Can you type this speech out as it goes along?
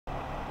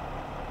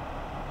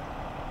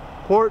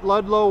Port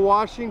Ludlow,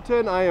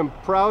 Washington, I am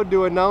proud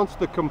to announce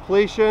the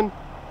completion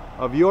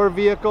of your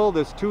vehicle,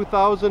 this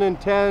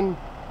 2010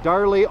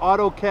 Darley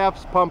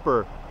AutoCAFS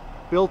pumper,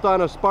 built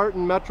on a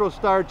Spartan Metro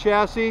Star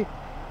chassis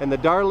and the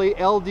Darley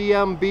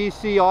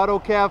LDMBC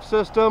AutoCAFS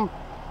system.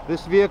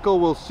 This vehicle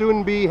will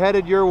soon be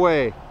headed your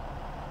way.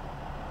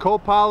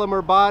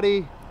 Copolymer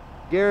body,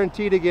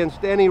 guaranteed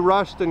against any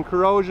rust and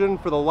corrosion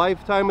for the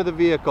lifetime of the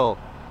vehicle.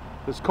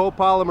 This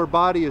copolymer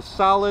body is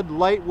solid,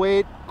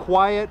 lightweight,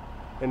 quiet,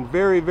 and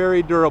very,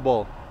 very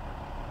durable.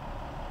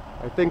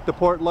 I think the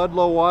Port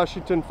Ludlow,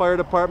 Washington Fire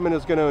Department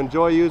is going to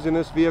enjoy using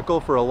this vehicle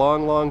for a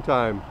long, long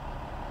time.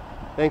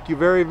 Thank you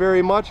very,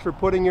 very much for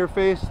putting your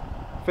faith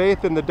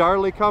in the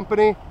Darley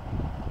Company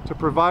to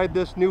provide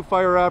this new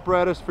fire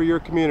apparatus for your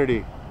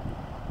community.